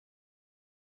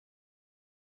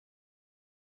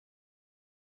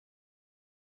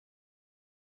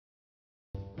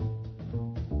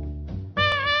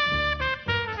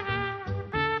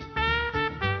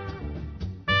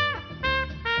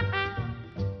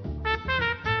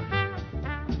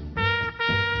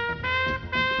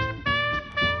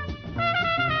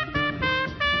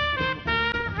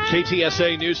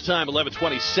KTSA News Time,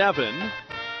 11:27.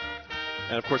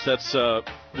 And, of course, that's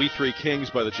We Three Kings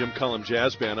by the Jim Cullum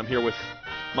Jazz Band. I'm here with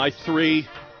my three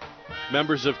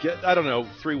members of, I don't know,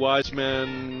 three wise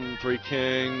men, three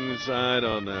kings, I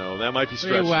don't know. That might be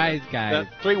stretching. Three wise guys.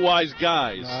 Three wise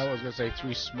guys. No, I was going to say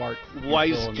three smart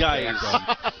wise guys.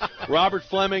 Robert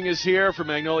Flemming is here from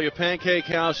Magnolia Pancake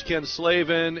House, Ken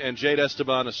Slavin, and Jade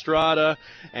Esteban Estrada.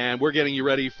 And we're getting you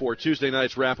ready for Tuesday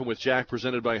night's Wrappin' with Jack,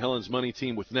 presented by Helen's Money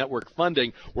Team with network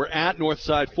funding. We're at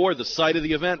Northside 4, the site of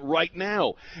the event right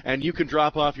now. And you can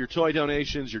drop off your toy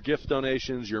donations, your gift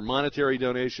donations, your monetary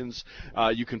donations.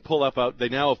 You can pull up, they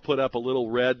now have put up a little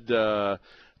red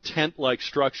tent-like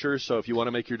structure, so if you want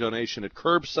to make your donation at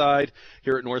curbside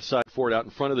here at Northside Ford out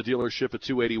in front of the dealership at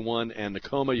 281 and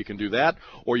Tacoma, you can do that,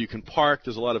 or you can park.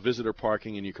 There's a lot of visitor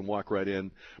parking, and you can walk right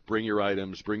in, bring your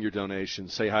items, bring your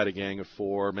donations, say hi to Gang of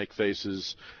Four, make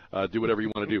faces, do whatever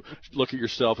you want to do. Look at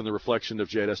yourself in the reflection of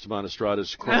Jade Esteban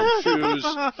Estrada's chrome shoes,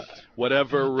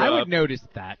 whatever. I would notice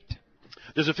that.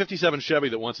 There's a 57 Chevy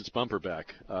that wants its bumper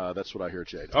back. That's what I hear,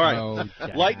 Jade. All right,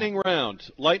 lightning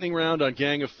round on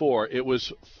Gang of Four. It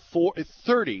was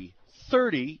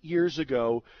 30 years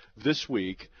ago this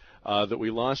week that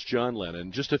we lost John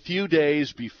Lennon. Just a few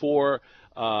days before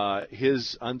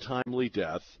his untimely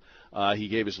death, he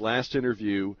gave his last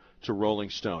interview to Rolling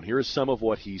Stone. Here is some of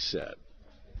what he said.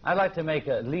 I'd like to make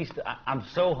at least, I'm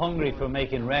so hungry for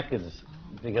making records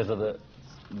because of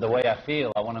the way I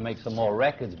feel. I want to make some more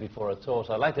records before a tour,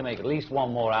 so I'd like to make at least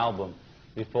one more album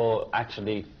before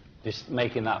actually just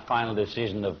making that final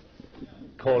decision of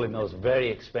calling those very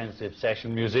expensive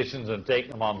session musicians and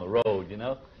taking them on the road, you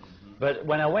know? But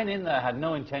when I went in there, I had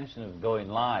no intention of going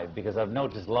live, because I've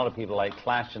noticed a lot of people like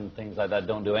Clash and things like that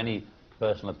don't do any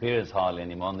personal appearance hardly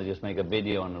anymore, and they just make a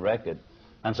video and a record.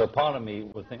 And so part of me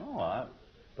would think, oh, all right.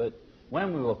 But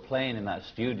when we were playing in that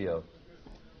studio,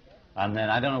 and then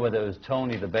I don't know whether it was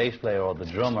Tony, the bass player, or the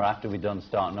drummer, after we'd done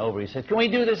Starting Over, he said, can we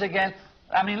do this again?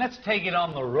 I mean, let's take it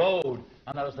on the road.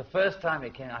 And that was the first time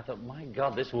it came. I thought, my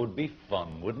God, this would be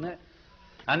fun, wouldn't it?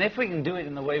 And if we can do it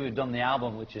in the way we've done the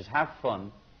album, which is have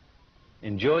fun,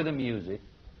 enjoy the music,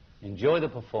 enjoy the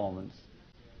performance,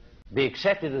 be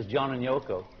accepted as John and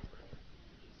Yoko,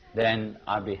 then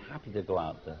I'd be happy to go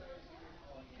out there.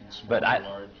 But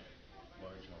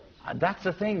that's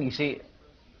the thing, you see.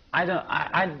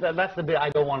 That's the bit I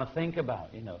don't want to think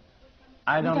about, you know.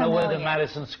 I don't know whether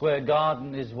Madison Square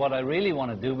Garden is what I really want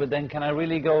to do, but then can I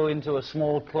really go into a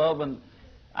small club, and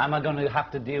am I going to have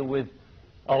to deal with,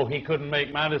 oh, he couldn't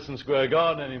make Madison Square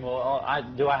Garden anymore? Or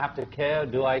do I have to care?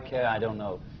 Do I care? I don't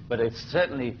know. But it's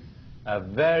certainly a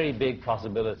very big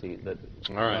possibility that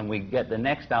when we get the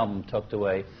next album tucked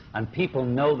away and people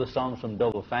know the songs from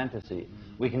Double Fantasy,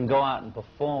 we can go out and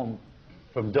perform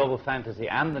from Double Fantasy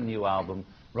and the new album,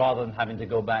 rather than having to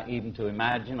go back even to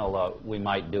Imagine, although we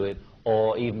might do it,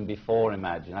 or even before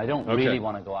Imagine. I don't really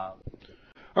want to go out.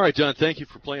 All right, John, thank you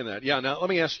for playing that. Yeah, now let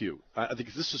me ask you. I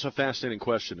think this is a fascinating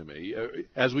question to me.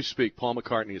 As we speak, Paul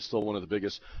McCartney is still one of the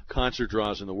biggest concert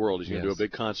draws in the world. He's going to do a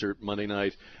big concert Monday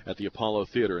night at the Apollo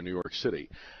Theater in New York City.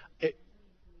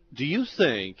 Do you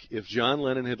think if John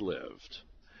Lennon had lived,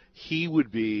 he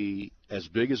would be as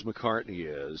big as McCartney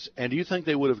is, and do you think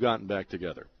they would have gotten back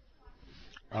together?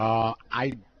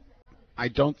 I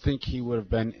don't think he would have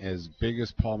been as big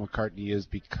as Paul McCartney is,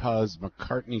 because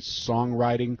McCartney's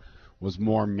songwriting was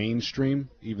more mainstream,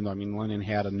 even though, I mean, Lennon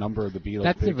had a number of the Beatles.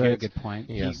 That's a very good point.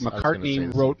 Yes,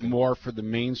 McCartney wrote more for the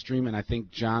mainstream, and I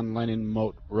think John Lennon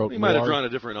wrote more. He might have drawn a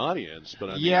different audience,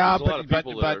 but I mean, yeah, there's a lot of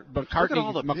people but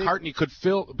McCartney could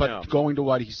fill. But going to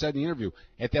what he said in the interview,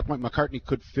 at that point, McCartney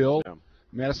could fill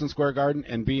Madison Square Garden,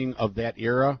 and being of that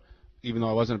era, even though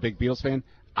I wasn't a big Beatles fan,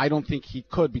 I don't think he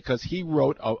could, because he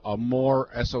wrote a more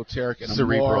esoteric and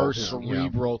more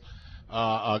cerebral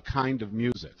kind of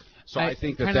music. So I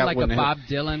think that like a Bob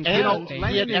Dylan. And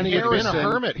he had been a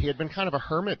hermit. He had been kind of a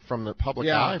hermit from the public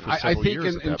eye for several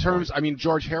years. I think in terms, I mean,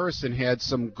 George Harrison had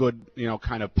some good,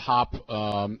 kind of pop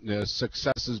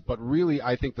successes, but really,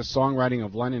 I think the songwriting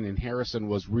of Lennon and Harrison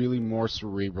was really more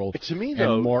cerebral to me,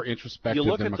 though, and more introspective.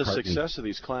 You look than at McCartney. the success of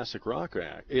these classic rock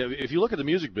acts. If you look at the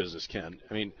music business, Ken,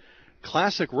 I mean,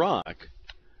 classic rock,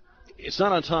 it's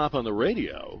not on top on the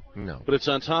radio, but it's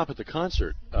on top at the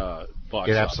concert box.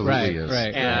 It absolutely is.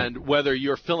 Right. And whether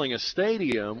you're filling a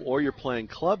stadium or you're playing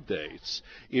club dates,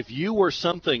 if you were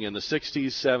something in the 60s,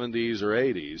 70s, or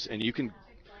 80s, and you can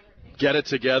get it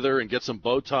together and get some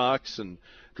Botox and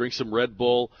drink some Red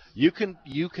Bull, you can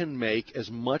make as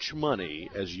much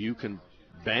money as you can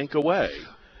bank away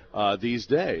these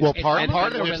days. Well, part of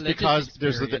a it is because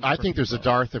I think there's a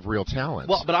dearth of real talent.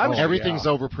 Well, but everything's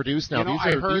overproduced now.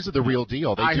 These are the real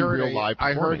deal. They do real live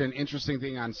performing. I heard an interesting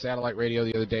thing on satellite radio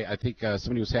the other day. I think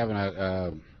somebody was having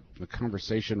a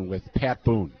conversation with Pat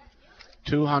Boone.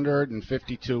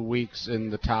 252 weeks in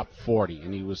the top 40,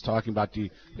 and he was talking about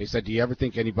they said, do you ever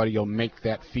think anybody will make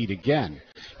that feat again?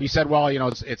 He said, well,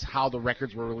 it's how the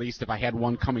records were released. If I had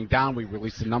one coming down, we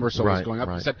released the number, so it's going up.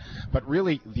 Right. He said, but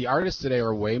really, the artists today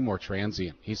are way more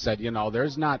transient. He said,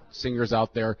 there's not singers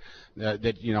out there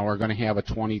that are going to have a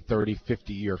 20, 30,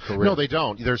 50-year career. No, they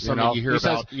don't. There's some you hear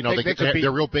about,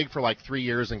 they're real big for like 3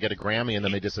 years and get a Grammy, and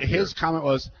then they disappear. His comment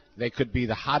was, they could be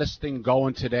the hottest thing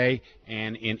going today,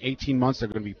 and in 18 months they're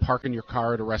going to be parking your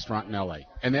car at a restaurant in L.A.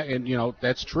 And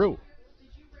that's true.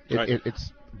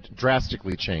 It's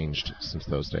drastically changed since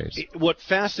those days. What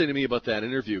fascinated me about that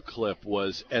interview clip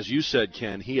was, as you said,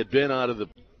 Ken, he had been out of the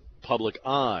public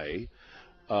eye,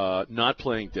 not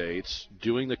playing dates,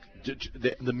 doing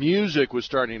the music was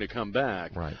starting to come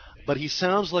back. Right. But he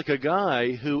sounds like a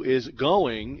guy who is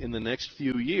going in the next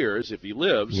few years, if he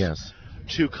lives,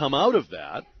 to come out of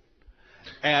that.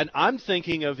 And I'm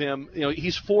thinking of him,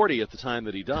 he's 40 at the time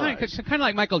that he died. Kind of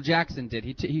like Michael Jackson did.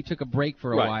 He took a break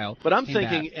for a while. But I'm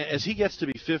thinking, as he gets to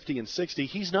be 50 and 60,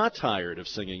 he's not tired of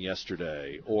singing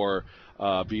Yesterday or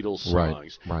Beatles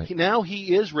songs. Right. Now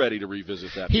he is ready to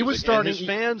revisit that music. He was starting. And his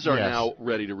fans are now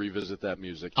ready to revisit that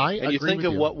music. And you think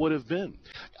of what would have been.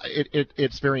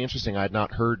 It's very interesting. I had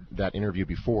not heard that interview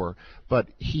before, but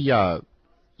he.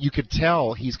 You could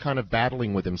tell he's kind of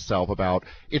battling with himself about.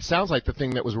 It sounds like the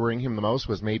thing that was worrying him the most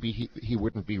was maybe he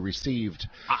wouldn't be received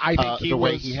the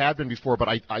way he had been before.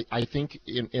 But I think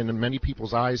in many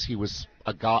people's eyes he was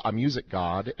a music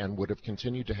god and would have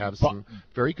continued to have some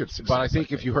very good success. But I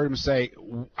think if you heard him say,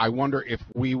 I wonder if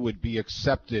we would be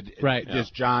accepted as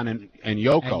John and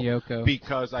Yoko,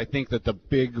 because I think that the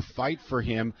big fight for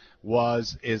him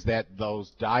is that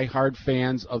those diehard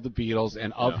fans of the Beatles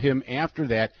and of him after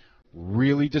that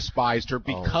really despised her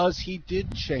because he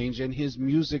did change and his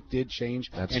music did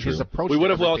change. That's and true. his approach. We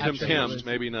would have welcomed him,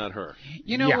 maybe not her.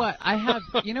 You know what?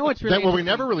 What's really we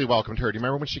never really welcomed her. Do you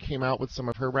remember when she came out with some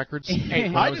of her records?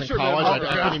 When I was in college,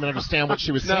 I couldn't even understand what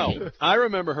she was saying. No, I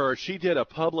remember her. She did a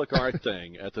public art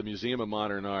thing at the Museum of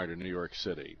Modern Art in New York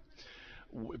City.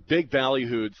 Big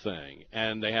ballyhooed thing,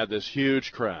 and they had this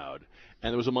huge crowd. And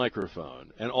there was a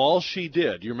microphone. And all she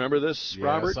did, you remember this,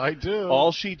 Robert? Yes, I do.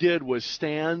 All she did was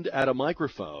stand at a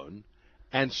microphone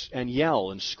and yell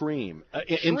and scream,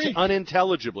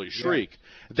 unintelligibly shriek.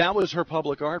 That was her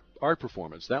public art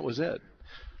performance. That was it.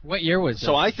 What year was it?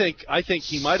 So I think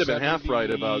he might have been half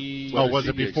right about. Was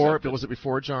it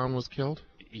before John was killed?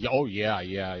 Oh, yeah.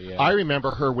 I remember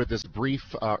her with this brief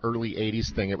early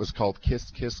 80s thing. It was called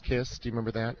Kiss, Kiss, Kiss. Do you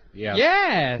remember that? Yeah.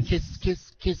 Yes. Kiss,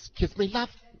 kiss, kiss, kiss me, love.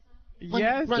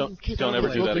 Yes. Don't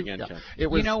ever do that again, Ken. It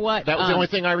was, you know what? That was the only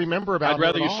thing I remember about I'd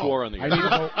rather it you all. swore on the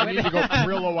air. I need to go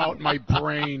Brillo out my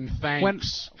brain.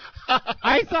 Thanks.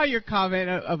 I saw your comment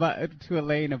to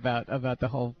Elaine about the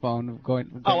whole phone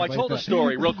going. I told the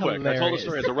story real quick. I told the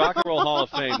story at the Rock and Roll Hall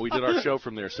of Fame. We did our show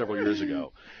from there several years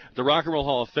ago. The Rock and Roll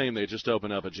Hall of Fame, they just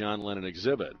opened up a John Lennon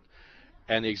exhibit.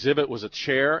 And the exhibit was a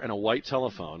chair and a white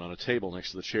telephone on a table next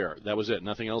to the chair. That was it.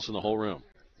 Nothing else in the whole room.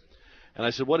 And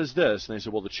I said, what is this? And they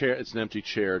said, well, the chair, it's an empty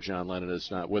chair. John Lennon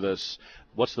is not with us.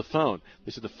 What's the phone?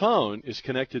 They said, the phone is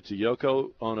connected to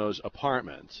Yoko Ono's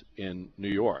apartment in New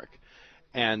York.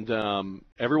 And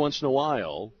every once in a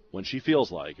while, when she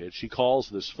feels like it, she calls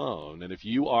this phone. And if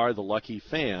you are the lucky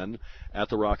fan at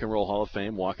the Rock and Roll Hall of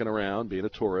Fame, walking around, being a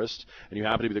tourist, and you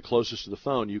happen to be the closest to the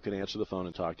phone, you can answer the phone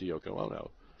and talk to Yoko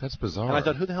Ono. That's bizarre. And I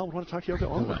thought, who the hell would want to talk to Yoko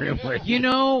Ono?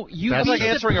 That's like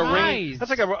answering a ring.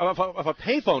 That's like if a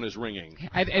payphone is ringing.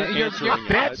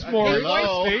 That's more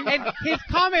interesting. And his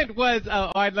comment was,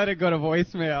 I'd let it go to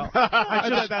voicemail. I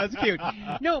thought that was cute.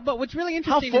 No, but what's really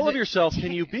interesting How full of yourself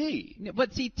can you be?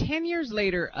 But see, 10 years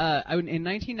later, in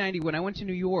 1990, when I went to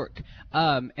New York,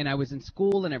 and I was in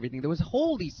school and everything, there was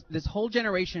this whole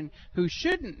generation who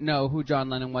shouldn't know who John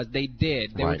Lennon was. They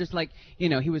did. They were just like,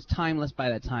 he was timeless by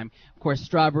that time. Of course,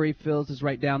 Strawberry Fields is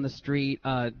right down the street.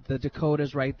 The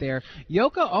Dakota's right there.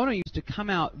 Yoko Ono used to come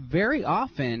out very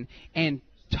often and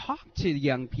talk to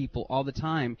young people all the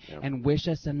time and wish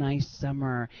us a nice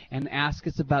summer and ask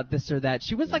us about this or that.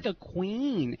 She was like a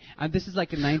queen. This is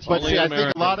like a 19. But see,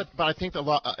 I think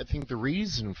the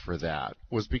reason for that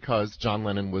was because John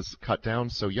Lennon was cut down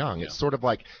so young. Yeah. It's sort of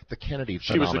like the Kennedy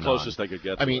phenomenon. She was the closest they could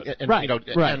get to it.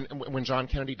 And when John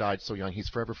Kennedy died so young, he's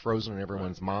forever frozen in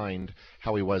everyone's mind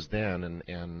how he was then.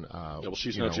 Well,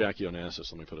 she's no Jackie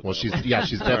Onassis. Let me put it. Well, she's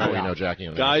definitely no Jackie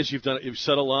Onassis. Guys, you've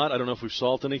said a lot. I don't know if we've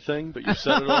solved anything, but you've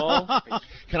said Not at all.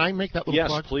 Can I make that little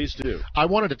plug? Yes, please do. I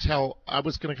wanted to tell, I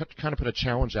was going to kind of put a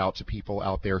challenge out to people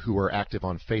out there who are active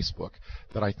on Facebook,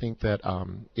 that I think that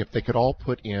if they could all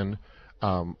put in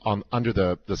under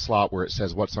the slot where it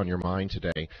says what's on your mind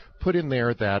today, put in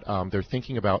there that they're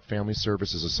thinking about Family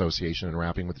Services Association and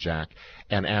Wrapping with Jack,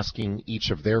 and asking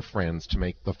each of their friends to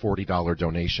make the $40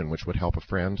 donation, which would help a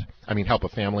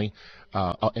family,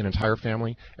 an entire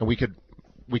family, and we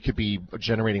could be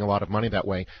generating a lot of money that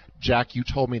way. Jack, you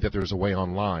told me that there's a way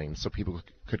online so people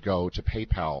could go to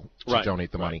PayPal to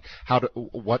donate the money. We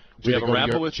have a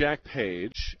Wrappin' with Jack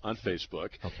page on Facebook,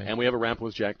 and we have a Wrappin'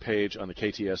 with Jack page on the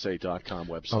KTSA.com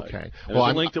website. Okay. And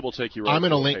there's a link that will take you right I'm to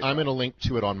going PayPal. to link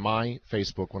to it on my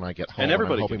Facebook when I get home. And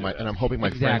everybody I'm hoping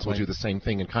my friends will do the same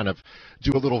thing and kind of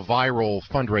do a little viral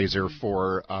fundraiser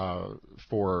for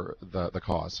the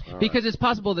cause. Because it's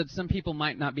possible that some people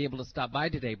might not be able to stop by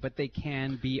today, but they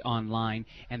can be online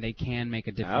and they can make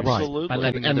a difference. Absolutely. By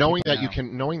letting and knowing that know.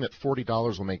 knowing that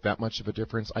 $40 will make that much of a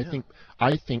difference, I think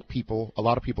a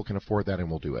lot of people can afford that and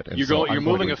will do it. And you're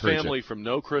moving a family from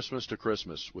no Christmas to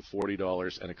Christmas with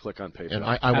 $40 and a click on PayPal. And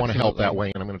I want to help that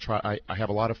way, and I'm going to try. I have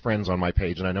a lot of friends on my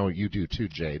page, and I know you do too,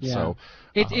 Jade. Yeah. So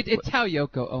it's how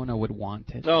Yoko Ono would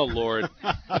want it. Oh Lord!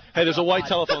 Hey, there's a white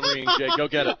telephone ringing, Jade. Go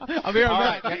get it. I'll be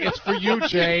right back. It's for you,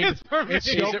 Jade.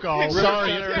 It's Yoko.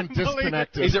 Sorry, it's been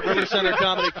disconnected. He's at River Center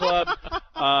Comedy Club.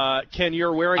 Ken,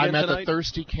 you're where again I'm at tonight? the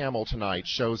Thirsty Camel tonight.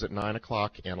 Shows at 9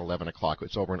 o'clock and 11 o'clock.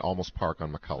 It's over in Almost Park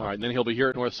on McCullough. All right, and then he'll be here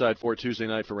at Northside for Tuesday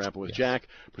night for Wrappin' with Jack,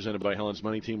 presented by Helen's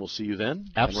Money Team. We'll see you then.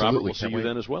 Absolutely. And Robert will see you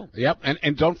then as well. Yep,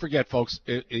 and don't forget, folks,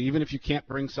 even if you can't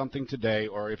bring something today,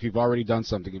 or if you've already done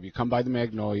something, if you come by the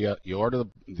Magnolia, you order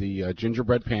the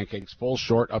gingerbread pancakes, full,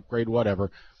 short, upgrade,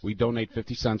 whatever, we donate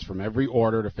 50 cents from every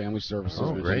order to Family Services.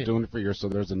 We're great. doing it for years, so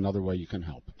there's another way you can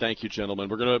help. Thank you, gentlemen.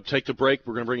 We're going to take the break.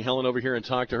 We're going to bring Helen over here and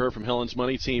talk to her from Helen's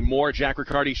Money Team. More Jack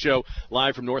Riccardi Show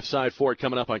live from Northside Ford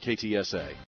coming up on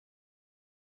KTSA.